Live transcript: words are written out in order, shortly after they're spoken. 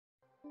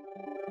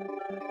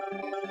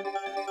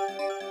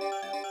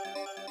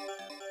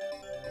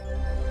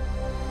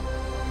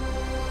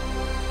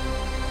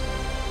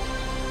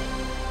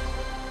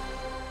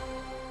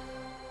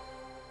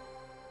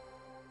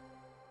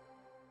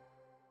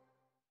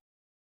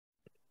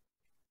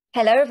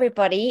Hello,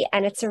 everybody,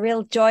 and it's a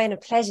real joy and a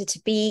pleasure to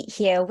be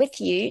here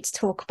with you to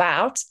talk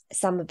about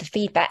some of the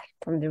feedback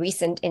from the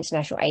recent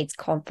International AIDS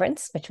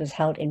Conference, which was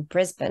held in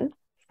Brisbane.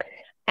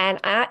 And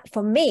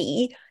for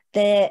me,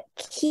 the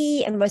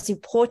key and most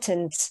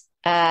important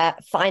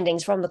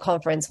findings from the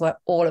conference were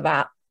all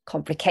about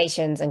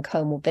complications and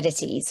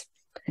comorbidities.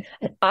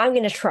 And I'm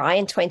going to try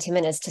in 20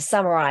 minutes to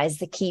summarize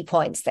the key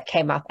points that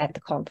came up at the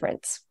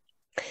conference.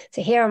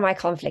 So here are my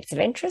conflicts of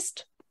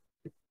interest.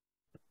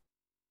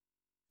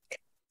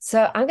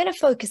 So I'm going to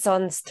focus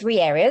on 3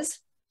 areas.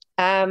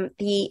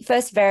 The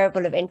first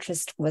variable of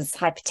interest was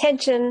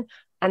hypertension,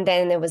 and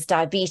then there was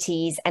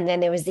diabetes, and then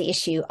there was the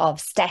issue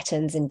of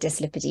statins and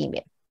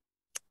dyslipidemia.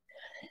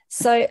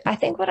 So I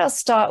think what I'll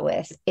start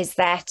with is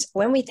that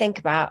when we think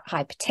about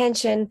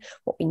hypertension,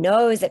 what we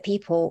know is that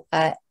people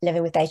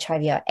living with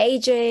HIV are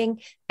aging,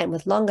 and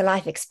with longer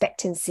life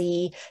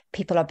expectancy,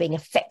 people are being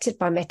affected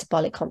by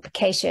metabolic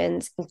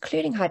complications,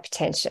 including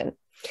hypertension.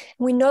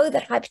 We know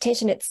that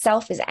hypertension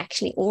itself is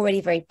actually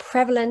already very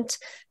prevalent.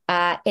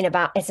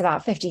 It's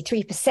about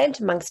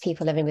 53% amongst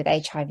people living with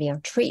HIV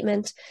on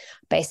treatment,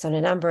 based on a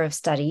number of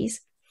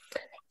studies.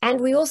 And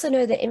we also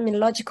know that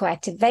immunological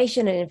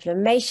activation and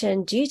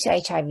inflammation due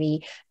to HIV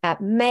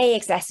may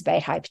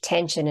exacerbate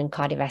hypertension and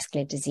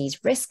cardiovascular disease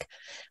risk.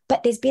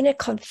 But there's been a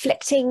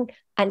conflicting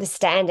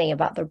understanding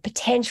about the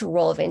potential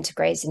role of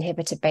integrase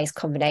inhibitor-based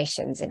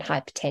combinations in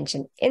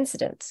hypertension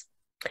incidence.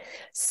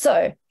 So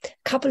a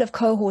couple of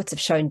cohorts have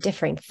shown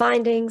differing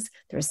findings.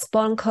 The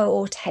RESPOND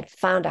cohort had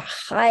found a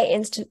high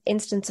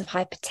instance of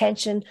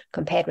hypertension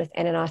compared with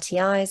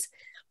NNRTIs,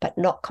 but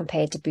not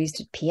compared to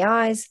boosted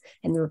PIs.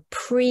 And the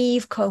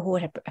REPRIEVE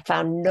cohort had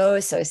found no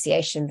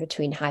association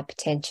between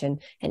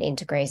hypertension and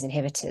integrase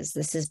inhibitors.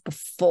 This is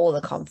before the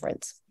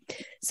conference.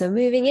 So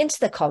moving into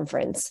the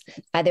conference,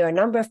 there are a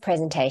number of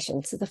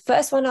presentations. So the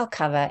first one I'll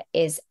cover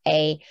is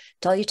a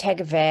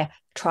dolutegravir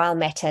trial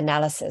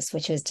meta-analysis,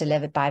 which was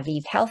delivered by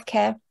ViiV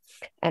Healthcare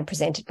and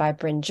presented by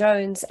Bryn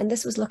Jones. And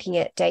this was looking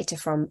at data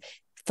from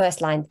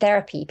first-line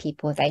therapy,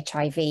 people with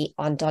HIV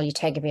on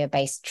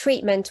dolutegravir-based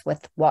treatment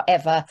with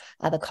whatever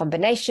other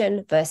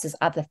combination versus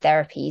other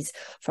therapies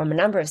from a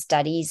number of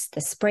studies,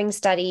 the SPRING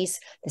studies,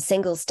 the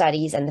SINGLE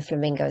studies, and the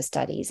FLAMINGO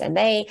studies. And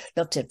they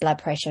looked at blood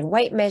pressure and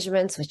weight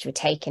measurements, which were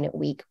taken at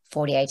week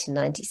 48 and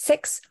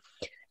 96.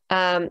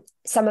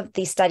 Some of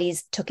these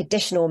studies took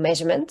additional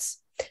measurements,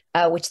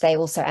 which they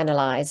also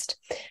analyzed.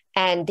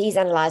 And these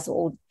analyzed were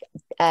all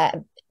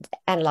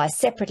analyzed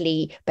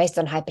separately based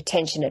on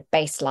hypertension at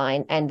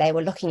baseline, and they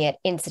were looking at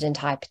incident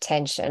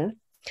hypertension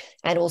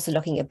and also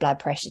looking at blood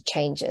pressure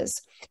changes.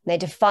 They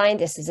defined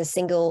this as a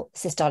single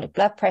systolic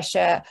blood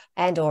pressure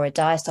and or a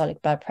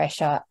diastolic blood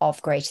pressure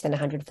of greater than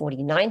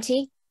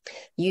 140/90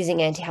 using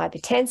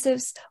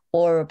antihypertensives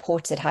or a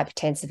reported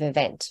hypertensive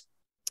event.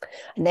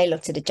 And they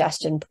looked at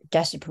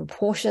adjusted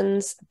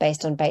proportions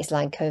based on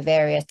baseline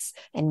covariates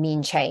and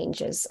mean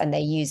changes. And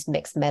they used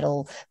mixed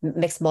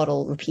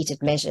model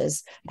repeated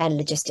measures and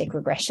logistic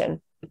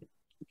regression.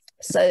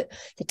 So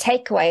the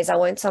takeaways, I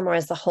won't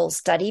summarize the whole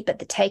study, but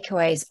the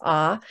takeaways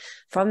are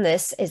from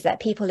this is that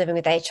people living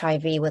with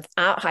HIV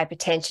without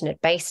hypertension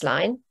at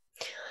baseline,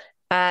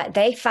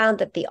 they found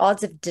that the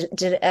odds of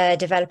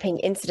developing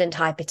incident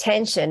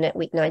hypertension at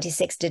week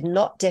 96 did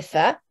not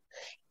differ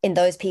in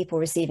those people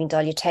receiving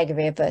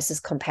dolutegravir versus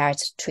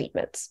comparator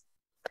treatments.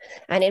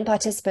 And in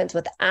participants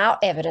without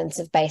evidence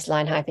of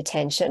baseline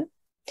hypertension,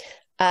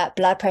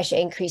 blood pressure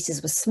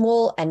increases were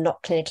small and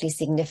not clinically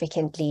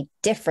significantly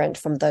different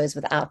from those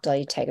without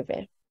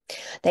dolutegravir.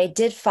 They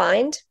did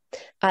find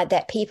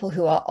that people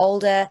who are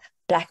older,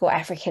 Black or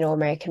African or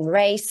American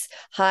race,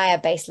 higher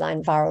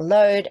baseline viral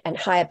load, and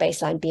higher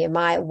baseline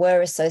BMI were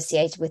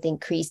associated with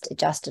increased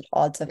adjusted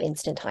odds of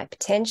incident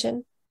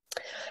hypertension.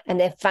 And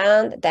they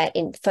found that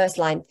in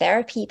first-line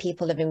therapy,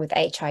 people living with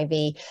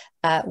HIV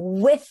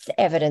with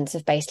evidence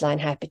of baseline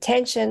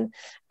hypertension,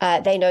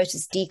 they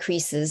noticed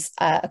decreases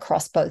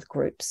across both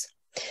groups.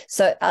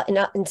 So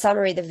in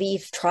summary, the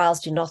ViiV trials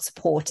do not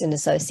support an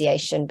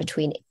association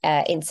between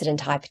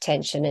incident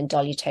hypertension and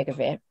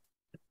dolutegravir.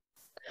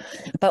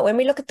 But when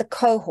we look at the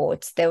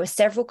cohorts, there were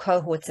several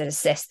cohorts that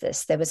assessed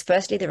this. There was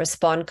firstly the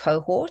RESPOND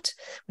cohort,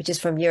 which is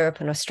from Europe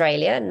and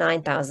Australia,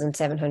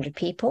 9,700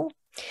 people.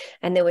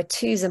 And there were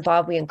 2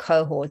 Zimbabwean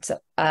cohorts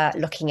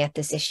looking at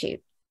this issue.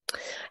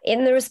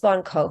 In the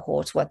RESPOND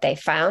cohort, what they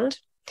found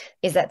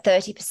is that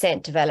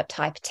 30% developed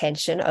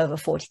hypertension over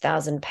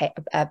 40,000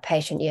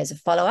 patient years of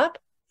follow-up.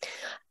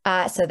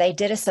 So they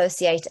did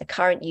associate a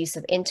current use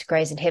of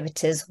integrase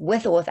inhibitors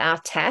with or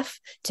without TAF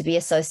to be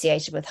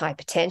associated with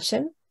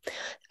hypertension.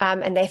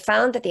 And they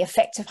found that the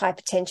effect of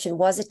hypertension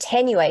was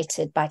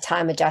attenuated by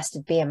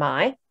time-adjusted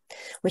BMI,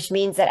 which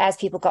means that as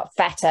people got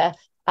fatter,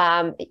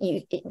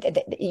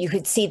 you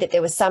could see that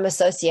there was some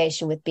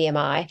association with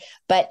BMI,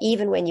 but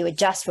even when you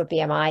adjust for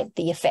BMI,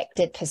 the effect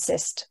did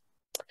persist.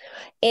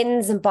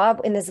 In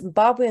Zimbabwe, in the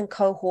Zimbabwean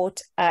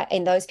cohort,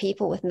 in those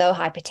people with no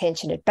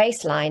hypertension at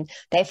baseline,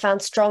 they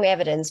found strong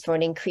evidence for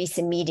an increase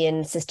in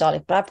median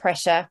systolic blood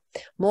pressure,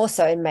 more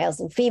so in males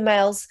and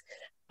females.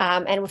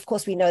 And of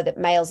course, we know that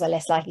males are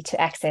less likely to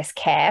access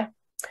care.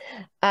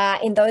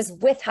 In those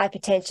with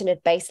hypertension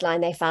at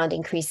baseline, they found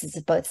increases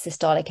of both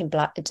systolic and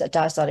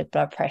diastolic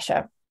blood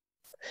pressure.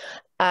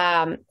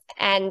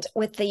 And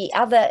with the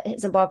other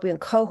Zimbabwean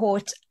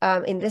cohort,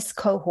 in this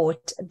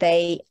cohort,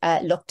 they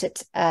looked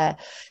at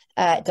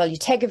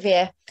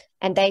dolutegravir,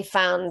 and they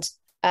found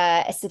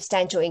a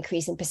substantial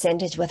increase in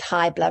percentage with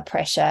high blood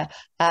pressure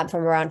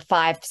from around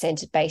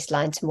 5% at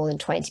baseline to more than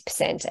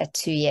 20% at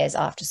 2 years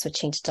after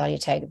switching to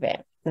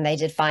dolutegravir. And they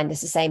did find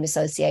this the same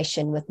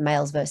association with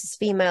males versus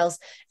females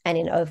and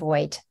in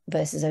overweight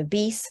versus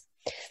obese.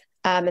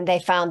 And they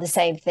found the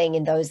same thing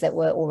in those that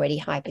were already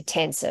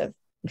hypertensive.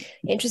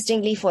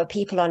 Interestingly, for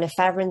people on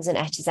efavirenz and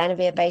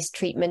atazanavir-based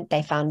treatment,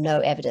 they found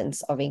no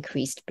evidence of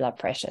increased blood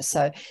pressure.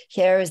 So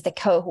here is the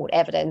cohort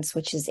evidence,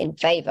 which is in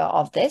favor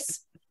of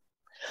this.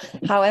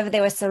 However,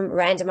 there were some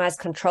randomized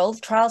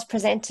controlled trials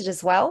presented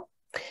as well.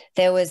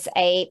 There was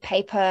a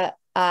paper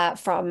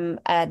from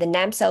the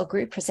NAMCEL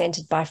group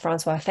presented by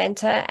Francois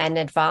Fenter and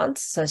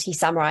Advance. So he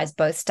summarized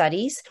both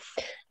studies.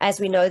 As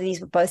we know, these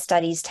were both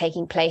studies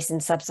taking place in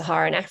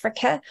sub-Saharan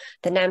Africa,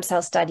 the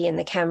NAMCEL study in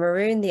the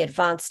Cameroon, the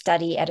Advance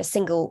study at a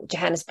single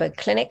Johannesburg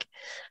clinic.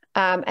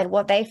 And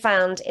what they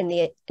found in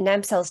the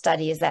NAMCEL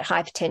study is that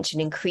hypertension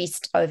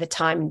increased over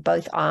time in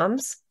both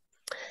arms.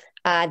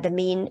 The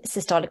mean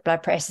systolic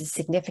blood pressure is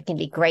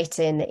significantly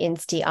greater in the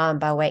INSTI arm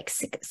by week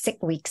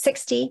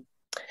 60.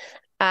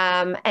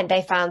 And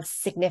they found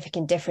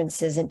significant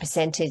differences in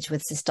percentage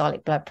with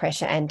systolic blood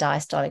pressure and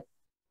diastolic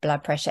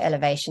blood pressure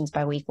elevations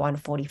by week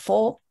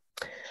 144,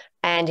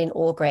 and in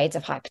all grades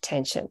of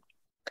hypertension.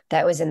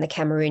 That was in the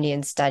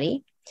Cameroonian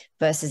study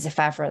versus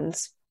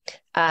efavirenz.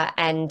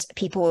 And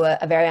people were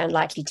very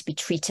unlikely to be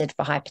treated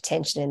for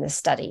hypertension in this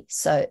study.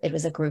 So it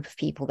was a group of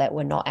people that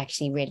were not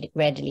actually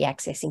readily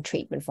accessing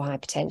treatment for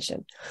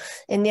hypertension.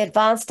 In the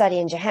advanced study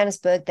in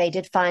Johannesburg, they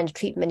did find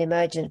treatment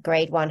emergent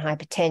grade 1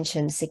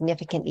 hypertension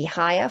significantly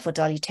higher for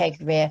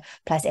dolutegravir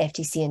plus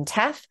FTC and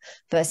TAF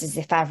versus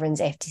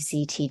efavirenz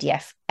FTC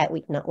TDF at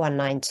week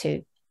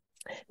 192.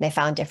 They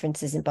found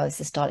differences in both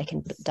systolic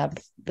and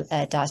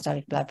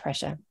diastolic blood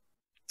pressure.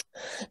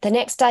 The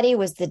next study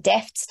was the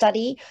DEFT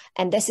study,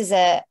 and this is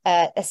a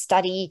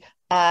study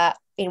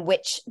in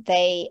which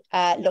they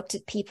looked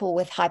at people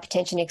with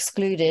hypertension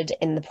excluded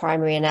in the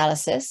primary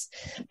analysis.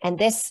 And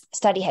this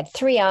study had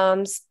 3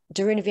 arms: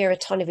 darunavir,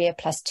 ritonavir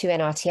plus 2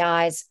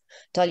 NRTIs,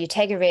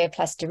 dolutegravir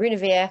plus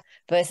darunavir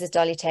versus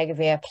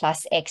dolutegravir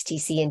plus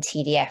XTC and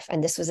TDF.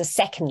 And this was a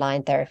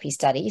second-line therapy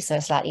study, so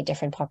a slightly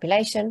different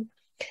population.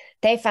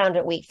 They found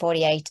at week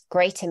 48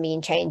 greater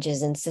mean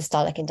changes in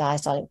systolic and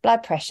diastolic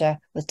blood pressure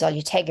with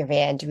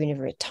dolutegravir and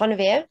darunavir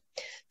ritonavir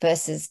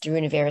versus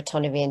darunavir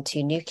ritonavir and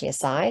 2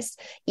 nucleosides,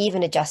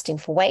 even adjusting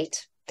for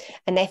weight.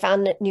 And they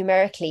found that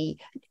numerically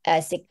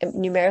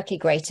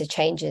greater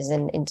changes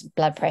in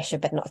blood pressure,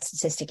 but not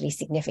statistically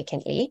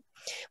significantly,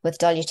 with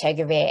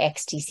dolutegravir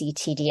XTC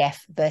TDF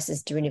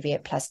versus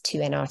darunavir plus 2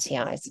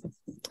 NRTIs.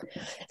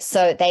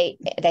 So they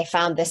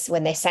found this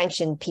when they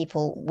sanctioned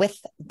people with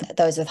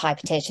those with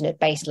hypertension at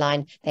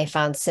baseline, they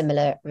found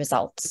similar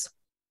results.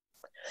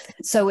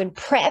 So in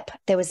PrEP,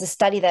 there was a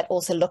study that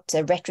also looked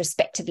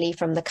retrospectively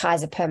from the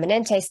Kaiser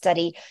Permanente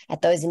study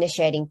at those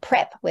initiating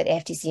PrEP with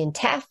FTC and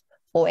TAF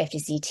or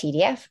FTC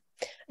TDF,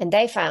 and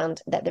they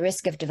found that the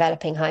risk of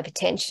developing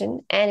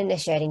hypertension and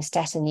initiating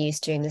statin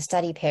use during the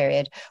study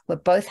period were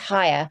both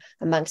higher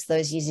amongst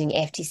those using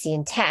FTC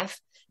and TAF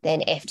than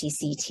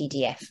FTC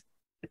TDF.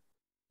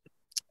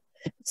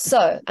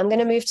 So I'm going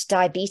to move to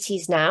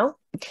diabetes now.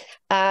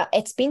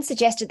 It's been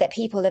suggested that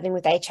people living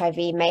with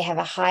HIV may have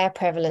a higher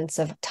prevalence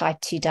of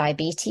type 2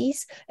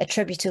 diabetes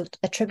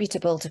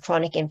attributable to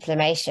chronic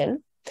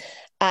inflammation,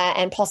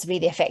 and possibly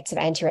the effects of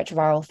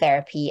antiretroviral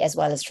therapy as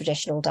well as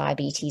traditional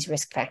diabetes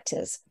risk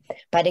factors.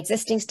 But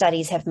existing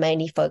studies have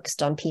mainly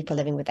focused on people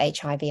living with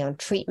HIV on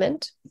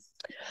treatment.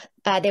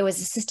 There was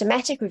a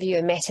systematic review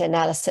and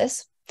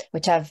meta-analysis,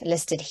 which I've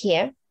listed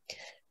here,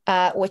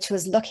 which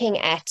was looking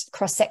at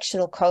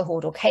cross-sectional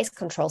cohort or case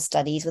control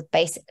studies with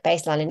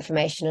baseline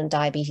information on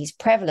diabetes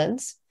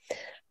prevalence,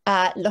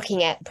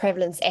 looking at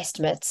prevalence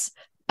estimates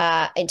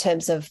in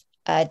terms of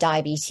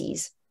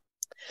diabetes.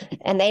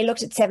 And they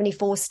looked at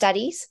 74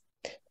 studies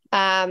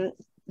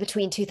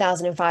between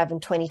 2005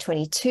 and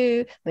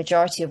 2022,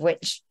 majority of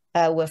which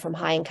were from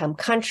high-income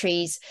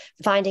countries,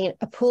 finding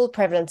a pooled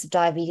prevalence of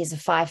diabetes of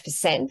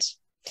 5%,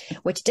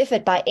 which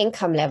differed by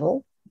income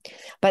level,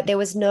 but there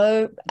was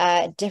no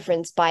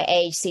difference by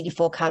age,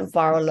 CD4 count,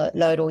 viral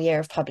load, or year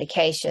of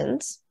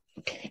publications.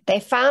 They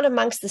found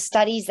amongst the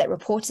studies that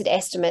reported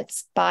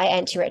estimates by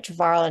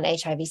antiretroviral and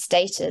HIV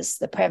status,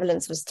 the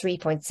prevalence was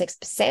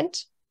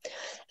 3.6%.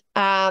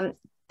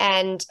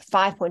 And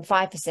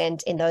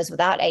 5.5% in those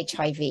without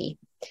HIV.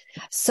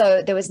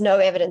 So there was no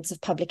evidence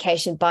of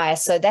publication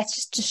bias. So that's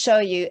just to show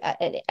you,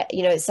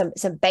 some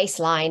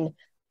baseline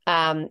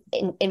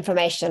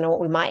information on what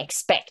we might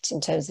expect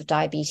in terms of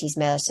diabetes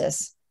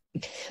mellitus.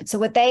 So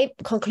what they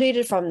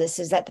concluded from this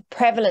is that the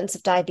prevalence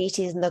of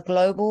diabetes in the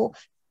global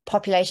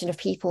population of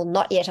people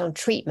not yet on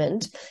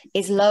treatment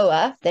is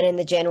lower than in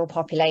the general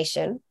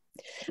population.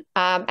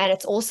 And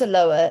it's also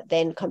lower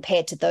than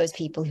compared to those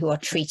people who are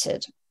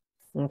treated.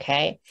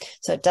 Okay,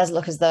 so it does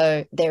look as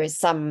though there is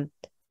some,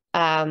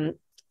 so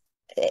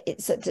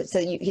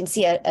you can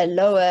see a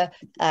lower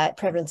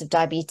prevalence of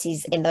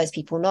diabetes in those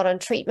people not on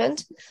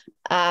treatment,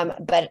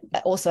 but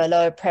also a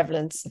lower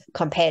prevalence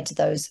compared to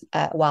those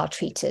while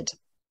treated.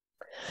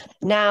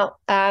 Now,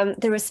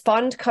 the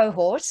RESPOND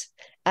cohort,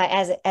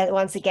 as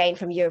once again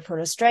from Europe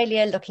and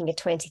Australia, looking at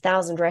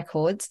 20,000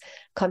 records,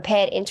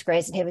 compared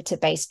integrase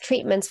inhibitor-based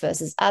treatments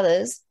versus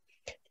others,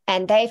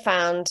 and they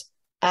found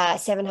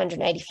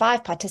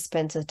 785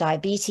 participants with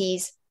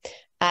diabetes.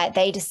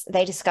 They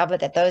discovered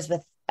that those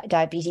with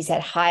diabetes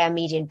had higher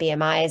median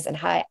BMIs and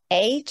higher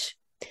age.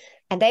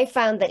 And they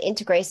found that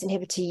integrase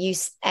inhibitor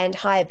use and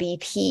higher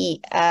BP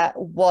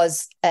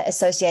was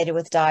associated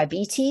with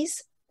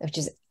diabetes,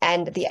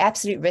 and the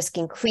absolute risk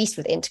increased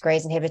with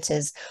integrase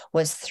inhibitors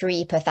was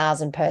 3 per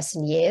 1,000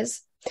 person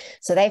years.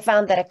 So they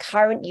found that a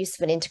current use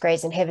of an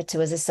integrase inhibitor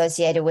was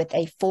associated with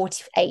a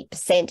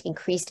 48%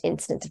 increased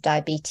incidence of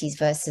diabetes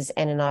versus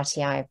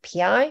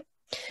NNRTI-PI.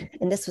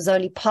 And this was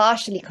only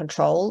partially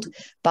controlled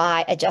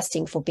by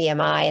adjusting for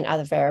BMI and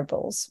other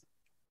variables.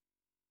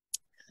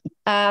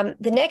 The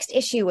next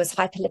issue was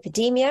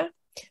hyperlipidemia.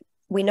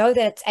 We know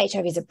that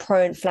HIV is a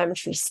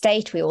pro-inflammatory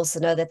state. We also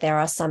know that there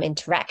are some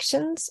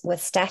interactions with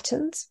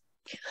statins.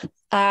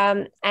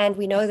 And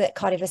we know that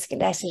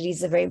cardiovascular disease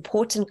is a very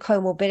important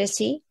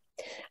comorbidity.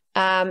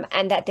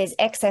 And that there's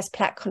excess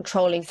plaque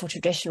controlling for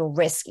traditional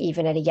risk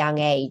even at a young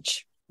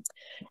age.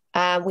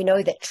 We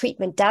know that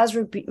treatment does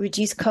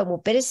reduce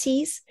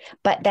comorbidities,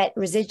 but that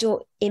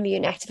residual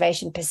immune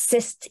activation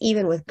persists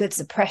even with good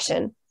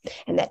suppression,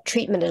 and that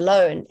treatment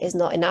alone is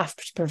not enough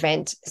to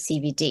prevent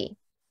CVD.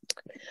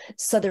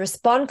 So the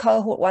RESPOND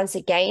cohort, once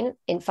again,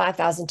 in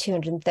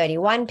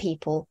 5,231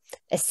 people,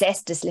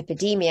 assessed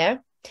dyslipidemia,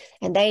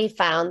 and they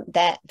found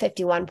that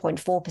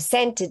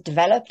 51.4% did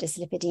develop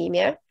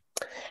dyslipidemia,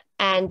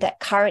 and that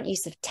current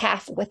use of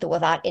TAF with or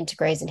without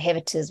integrase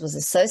inhibitors was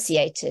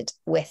associated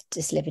with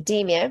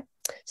dyslipidemia.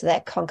 So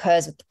that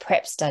concurs with the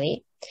PrEP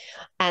study.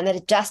 And that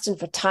adjusting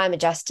for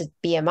time-adjusted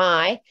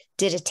BMI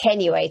did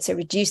attenuate, so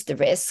reduce the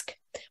risk,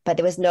 but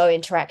there was no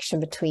interaction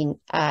between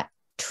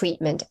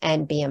treatment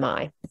and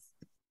BMI.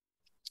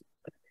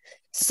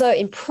 So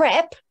in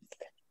PrEP,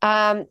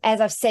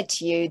 as I've said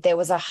to you, there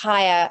was a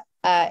higher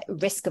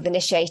risk of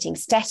initiating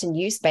statin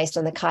use based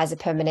on the Kaiser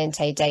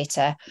Permanente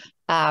data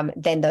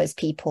than those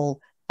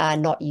people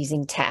not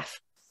using TAF.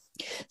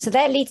 So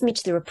that leads me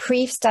to the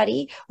Reprieve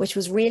study, which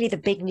was really the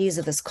big news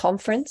of this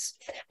conference.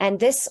 And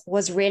this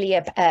was really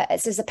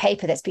this is a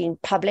paper that's been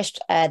published.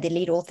 The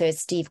lead author is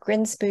Steve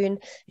Grinspoon.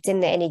 It's in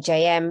the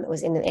NEJM. It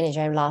was in the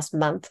NEJM last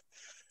month.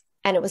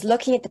 And it was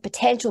looking at the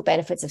potential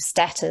benefits of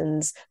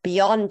statins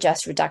beyond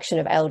just reduction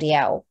of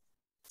LDL.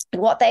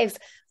 And what they've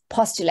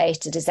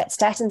postulated is that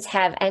statins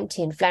have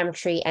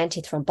anti-inflammatory,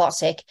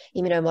 anti-thrombotic,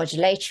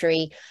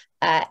 immunomodulatory,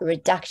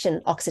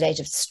 reduction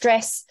oxidative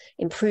stress,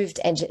 improved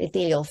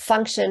endothelial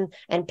function,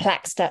 and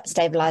plaque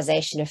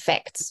stabilization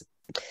effects.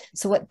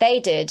 So what they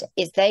did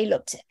is they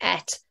looked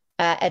at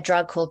a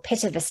drug called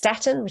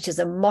pitavastatin, which is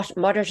a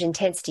moderate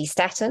intensity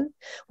statin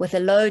with a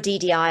low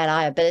DDI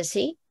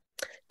liability,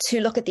 to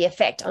look at the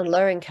effect on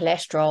lowering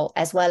cholesterol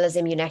as well as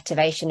immune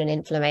activation and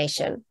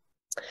inflammation.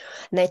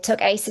 And they took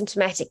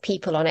asymptomatic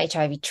people on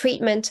HIV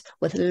treatment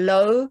with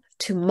low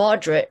to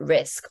moderate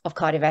risk of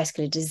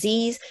cardiovascular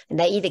disease, and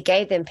they either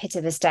gave them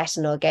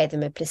pitavastatin or gave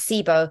them a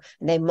placebo,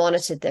 and they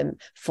monitored them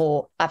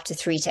for up to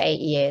 3 to 8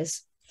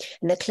 years.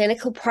 And the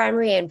clinical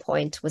primary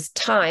endpoint was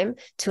time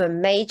to a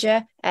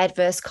major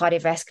adverse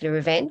cardiovascular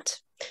event,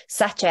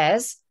 such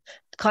as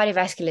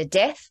cardiovascular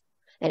death,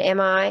 an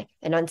MI,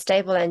 an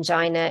unstable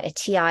angina, a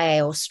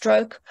TIA or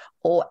stroke,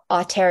 or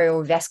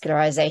arterial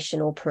revascularization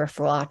or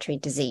peripheral artery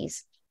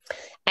disease.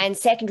 And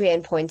secondary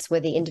endpoints were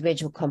the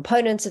individual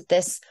components of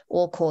this,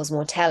 all-cause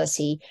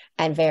mortality,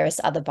 and various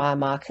other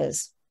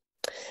biomarkers.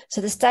 So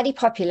the study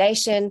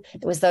population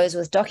was those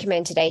with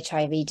documented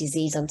HIV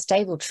disease on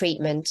stable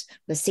treatment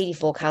with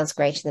CD4 counts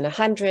greater than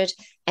 100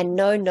 and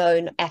no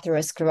known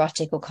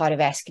atherosclerotic or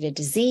cardiovascular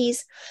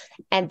disease.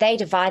 And they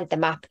divided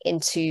them up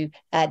into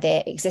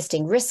their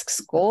existing risk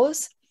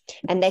scores,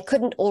 and they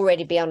couldn't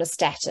already be on a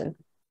statin.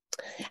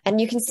 And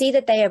you can see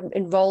that they are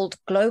enrolled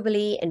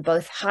globally in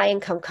both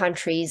high-income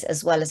countries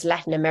as well as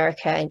Latin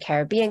America and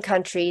Caribbean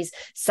countries,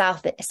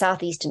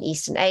 Southeast and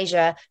Eastern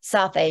Asia,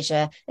 South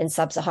Asia, and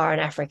Sub-Saharan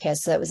Africa.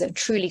 So it was a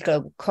truly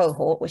global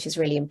cohort, which is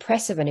really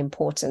impressive and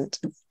important.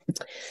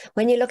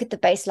 When you look at the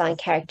baseline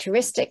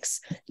characteristics,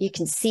 you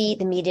can see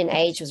the median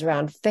age was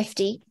around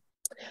 50.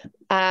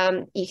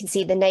 You can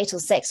see the natal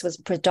sex was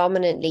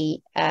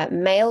predominantly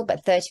male,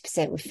 but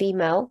 30% were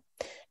female.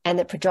 and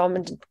the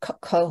predominant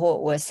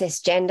cohort were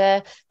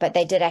cisgender, but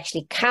they did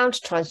actually count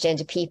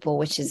transgender people,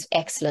 which is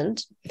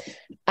excellent.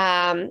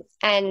 And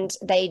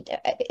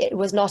it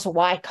was not a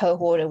wide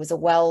cohort, it was a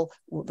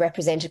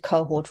well-represented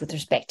cohort with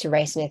respect to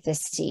race and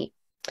ethnicity.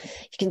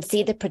 You can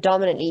see that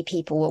predominantly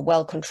people were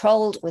well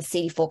controlled with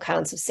CD4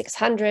 counts of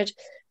 600,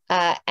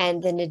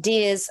 and the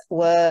nadirs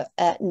were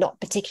not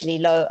particularly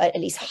low. At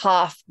least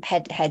half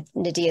had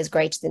nadirs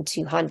greater than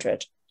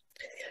 200.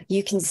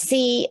 You can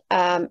see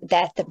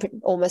that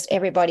almost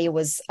everybody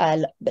was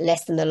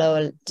less than the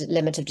lower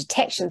limit of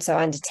detection, so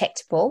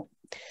undetectable.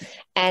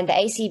 And the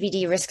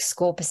ACVD risk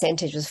score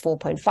percentage was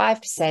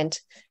 4.5%,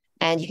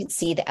 and you can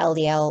see the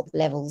LDL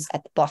levels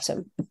at the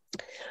bottom.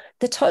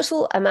 The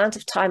total amount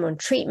of time on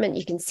treatment,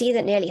 you can see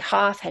that nearly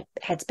half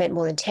had spent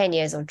more than 10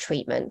 years on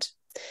treatment.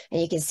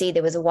 And you can see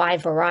there was a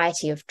wide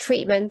variety of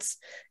treatments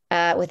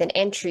with an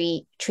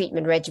entry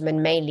treatment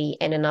regimen, mainly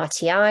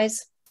NNRTIs.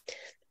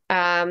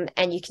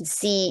 And you can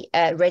see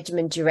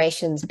regimen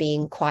durations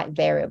being quite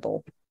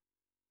variable.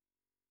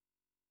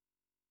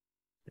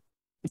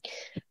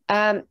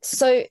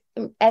 So,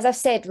 as I've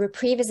said,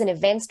 REPRIEVE is an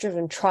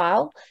events-driven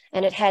trial,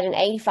 and it had an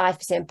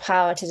 85%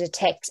 power to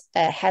detect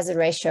a hazard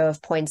ratio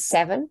of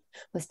 0.7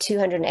 with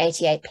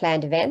 288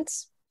 planned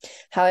events.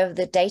 However,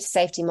 the Data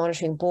Safety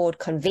Monitoring Board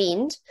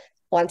convened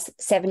once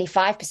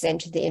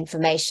 75% of the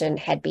information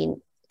had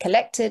been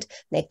collected.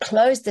 They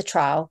closed the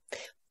trial,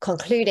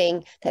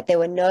 concluding that there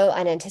were no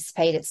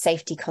unanticipated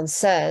safety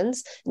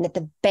concerns and that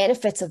the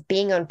benefits of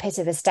being on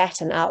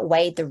pitavastatin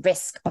outweighed the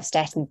risk of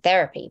statin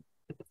therapy.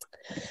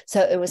 So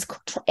it was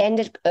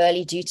ended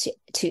early due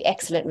to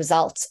excellent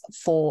results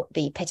for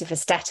the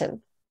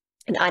pitavastatin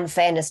and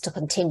unfairness to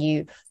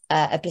continue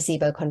a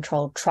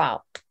placebo-controlled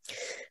trial.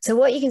 So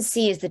what you can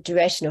see is the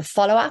duration of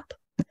follow-up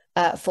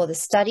for the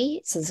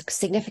study. So there's a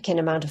significant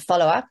amount of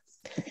follow-up.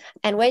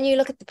 And when you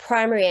look at the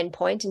primary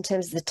endpoint in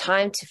terms of the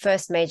time to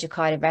first major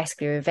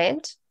cardiovascular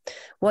event,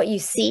 what you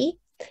see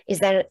is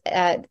that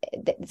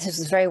this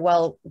was very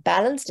well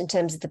balanced in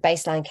terms of the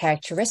baseline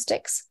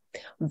characteristics,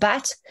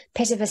 but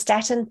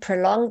pitavastatin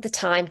prolonged the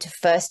time to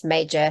first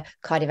major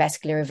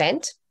cardiovascular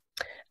event.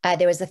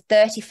 There was a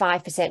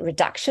 35%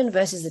 reduction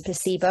versus the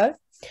placebo.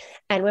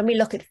 And when we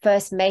look at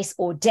first MACE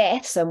or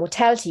death, so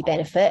mortality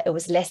benefit, it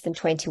was less than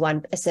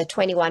 21, so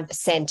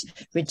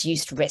 21%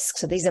 reduced risk.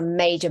 So these are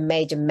major,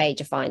 major,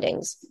 major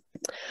findings.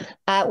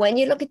 When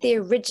you look at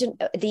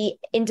the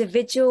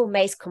individual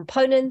MACE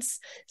components,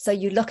 so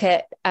you look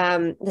at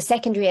the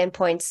secondary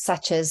endpoints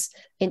such as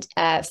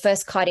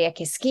first cardiac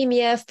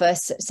ischemia,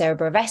 first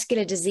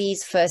cerebrovascular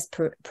disease, first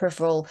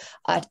peripheral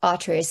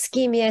artery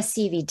ischemia,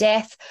 CV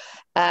death,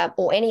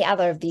 or any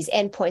other of these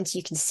endpoints,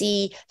 you can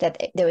see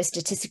that there was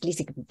statistically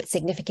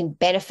significant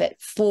benefit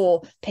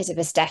for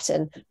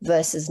pitavastatin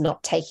versus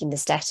not taking the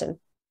statin.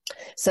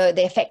 So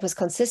the effect was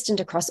consistent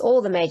across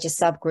all the major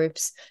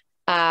subgroups.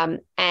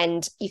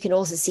 And you can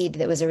also see that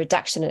there was a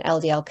reduction in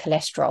LDL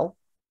cholesterol.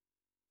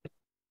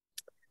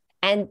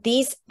 And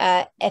these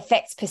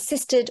effects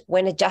persisted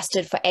when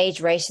adjusted for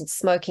age-rated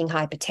smoking,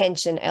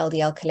 hypertension,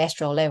 LDL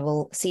cholesterol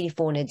level,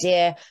 CD4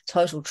 nadir,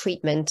 total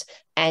treatment,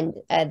 and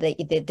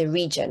the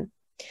region.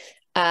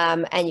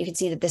 And you can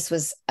see that this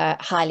was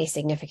highly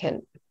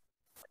significant.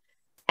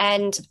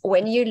 And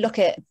when you look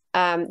at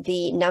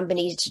the number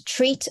needed to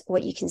treat,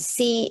 what you can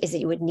see is that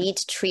you would need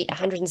to treat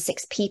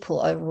 106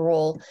 people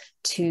overall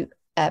to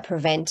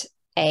prevent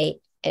an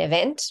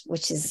event,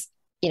 which is,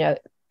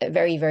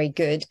 very, very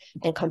good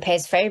and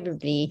compares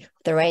favorably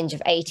with the range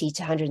of 80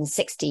 to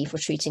 160 for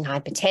treating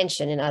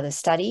hypertension in other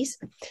studies.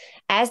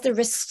 As the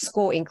risk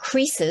score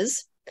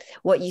increases,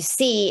 what you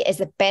see is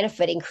the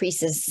benefit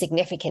increases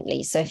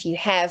significantly. So if you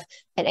have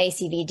an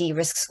ACVD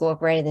risk score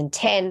greater than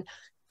 10,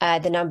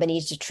 the number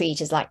needed to treat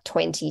is like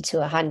 20 to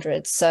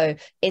 100. So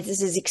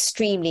this is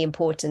extremely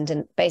important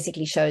and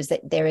basically shows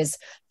that there is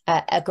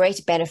a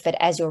great benefit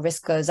as your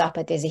risk goes up,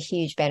 but there's a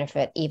huge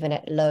benefit even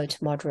at low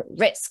to moderate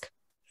risk.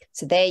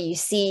 So there you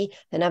see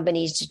the number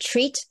needed to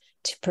treat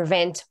to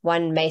prevent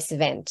one MACE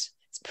event.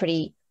 It's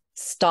pretty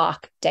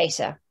stark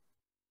data.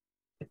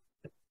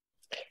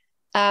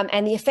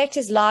 And the effect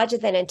is larger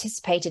than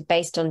anticipated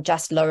based on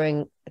just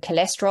lowering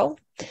cholesterol.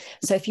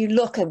 So if you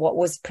look at what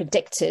was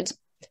predicted,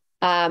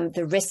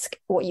 the risk,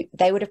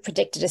 they would have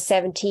predicted a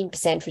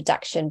 17%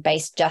 reduction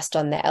based just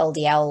on the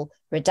LDL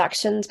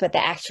reductions, but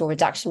the actual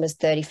reduction was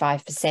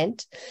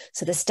 35%.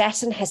 So the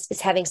statin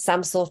is having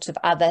some sort of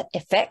other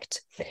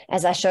effect.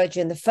 As I showed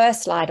you in the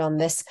first slide on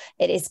this,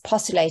 it is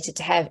postulated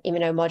to have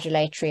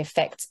immunomodulatory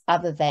effects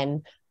other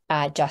than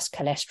just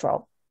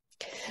cholesterol.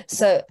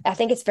 So I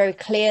think it's very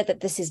clear that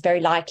this is very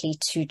likely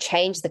to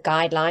change the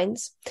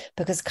guidelines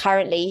because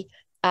currently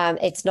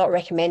it's not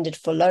recommended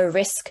for low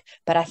risk,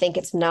 but I think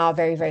it's now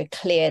very, very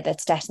clear that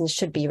statins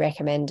should be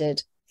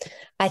recommended.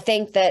 I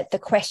think that the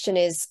question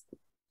is,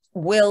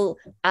 will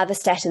other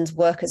statins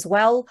work as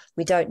well?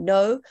 We don't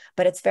know,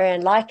 but it's very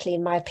unlikely,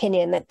 in my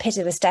opinion, that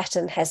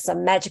pitavastatin has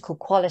some magical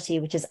quality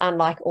which is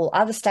unlike all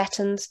other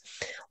statins.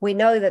 We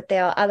know that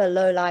there are other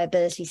low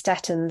liability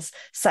statins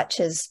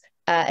such as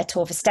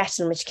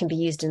atorvastatin, which can be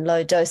used in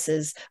low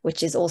doses,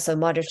 which is also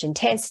moderate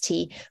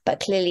intensity, but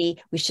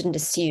clearly we shouldn't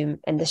assume,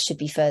 and this should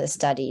be further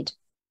studied.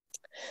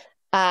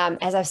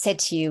 As I've said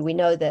to you, we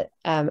know that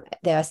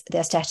there are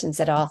statins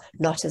that are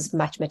not as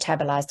much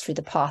metabolized through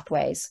the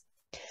pathways.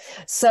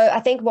 So I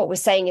think what we're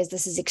saying is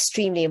this is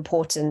extremely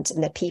important,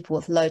 and that people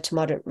with low to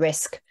moderate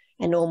risk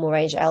and normal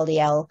range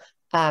LDL,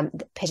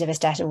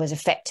 pitavastatin was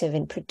effective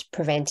in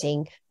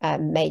preventing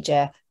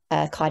major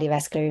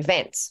cardiovascular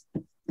events.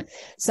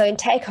 So in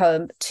take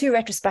home, 2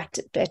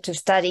 retrospective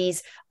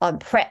studies on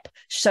PrEP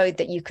showed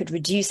that you could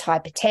reduce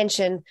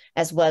hypertension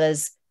as well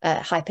as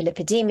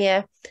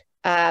hyperlipidemia.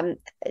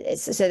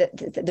 So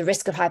that the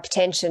risk of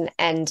hypertension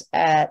and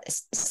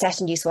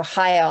statin use were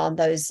higher on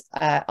those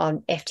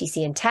on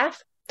FTC and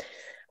TAF.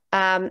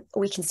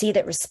 We can see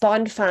that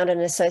RESPOND found an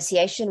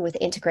association with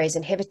integrase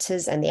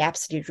inhibitors and the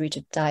absolute root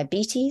of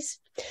diabetes.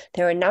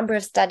 There are a number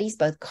of studies,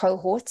 both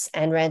cohorts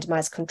and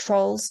randomized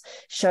controls,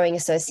 showing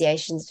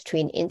associations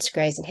between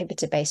integrase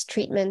inhibitor-based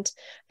treatment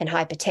and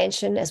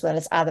hypertension, as well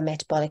as other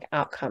metabolic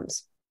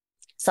outcomes.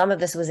 Some of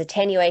this was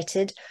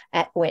attenuated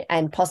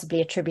and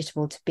possibly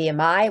attributable to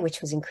BMI,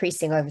 which was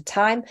increasing over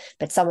time,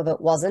 but some of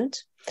it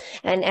wasn't.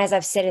 And as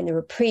I've said in the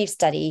REPRIEVE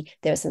study,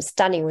 there were some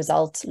stunning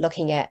results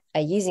looking at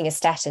using a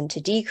statin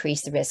to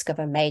decrease the risk of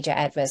a major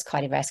adverse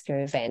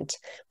cardiovascular event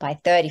by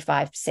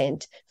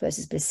 35%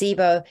 versus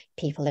placebo,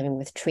 people living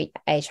with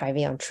HIV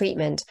on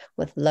treatment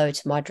with low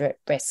to moderate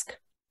risk.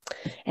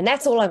 And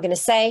that's all I'm going to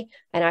say,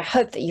 and I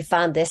hope that you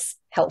found this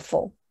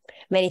helpful.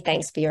 Many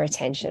thanks for your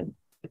attention.